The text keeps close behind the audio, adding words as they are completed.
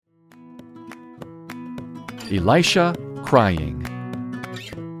Elisha crying.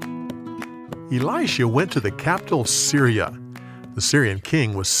 Elisha went to the capital of Syria. The Syrian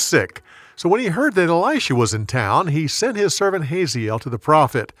king was sick, so when he heard that Elisha was in town, he sent his servant Hazael to the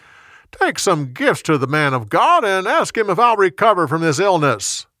prophet. "Take some gifts to the man of God and ask him if I'll recover from this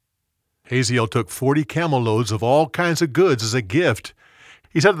illness." Hazael took 40 camel loads of all kinds of goods as a gift.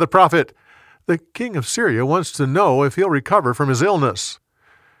 He said to the prophet, "The king of Syria wants to know if he'll recover from his illness."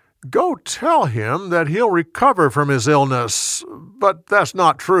 "Go tell him that he'll recover from his illness, but that's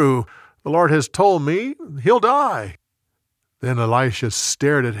not true. The Lord has told me he'll die." Then Elisha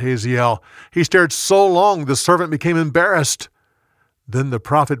stared at Hazael. He stared so long the servant became embarrassed. Then the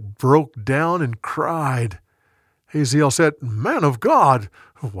prophet broke down and cried. Hazael said, "Man of God,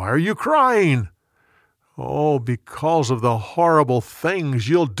 why are you crying?" "Oh, because of the horrible things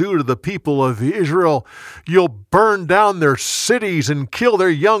you'll do to the people of Israel. You'll burn down their cities and kill their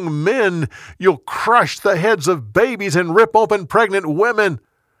young men. You'll crush the heads of babies and rip open pregnant women.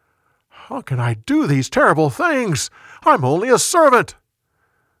 How can I do these terrible things? I'm only a servant."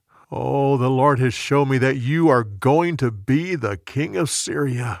 "Oh, the Lord has shown me that you are going to be the king of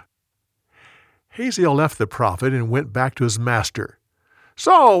Syria." Hazael left the prophet and went back to his master.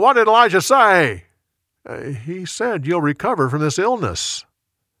 "So, what did Elijah say?" "He said you'll recover from this illness."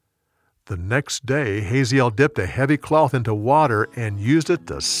 The next day, Hazael dipped a heavy cloth into water and used it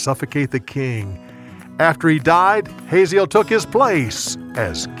to suffocate the king. After he died, Hazael took his place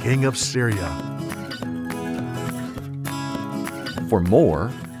as king of Syria. For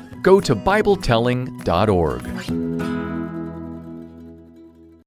more, go to BibleTelling.org.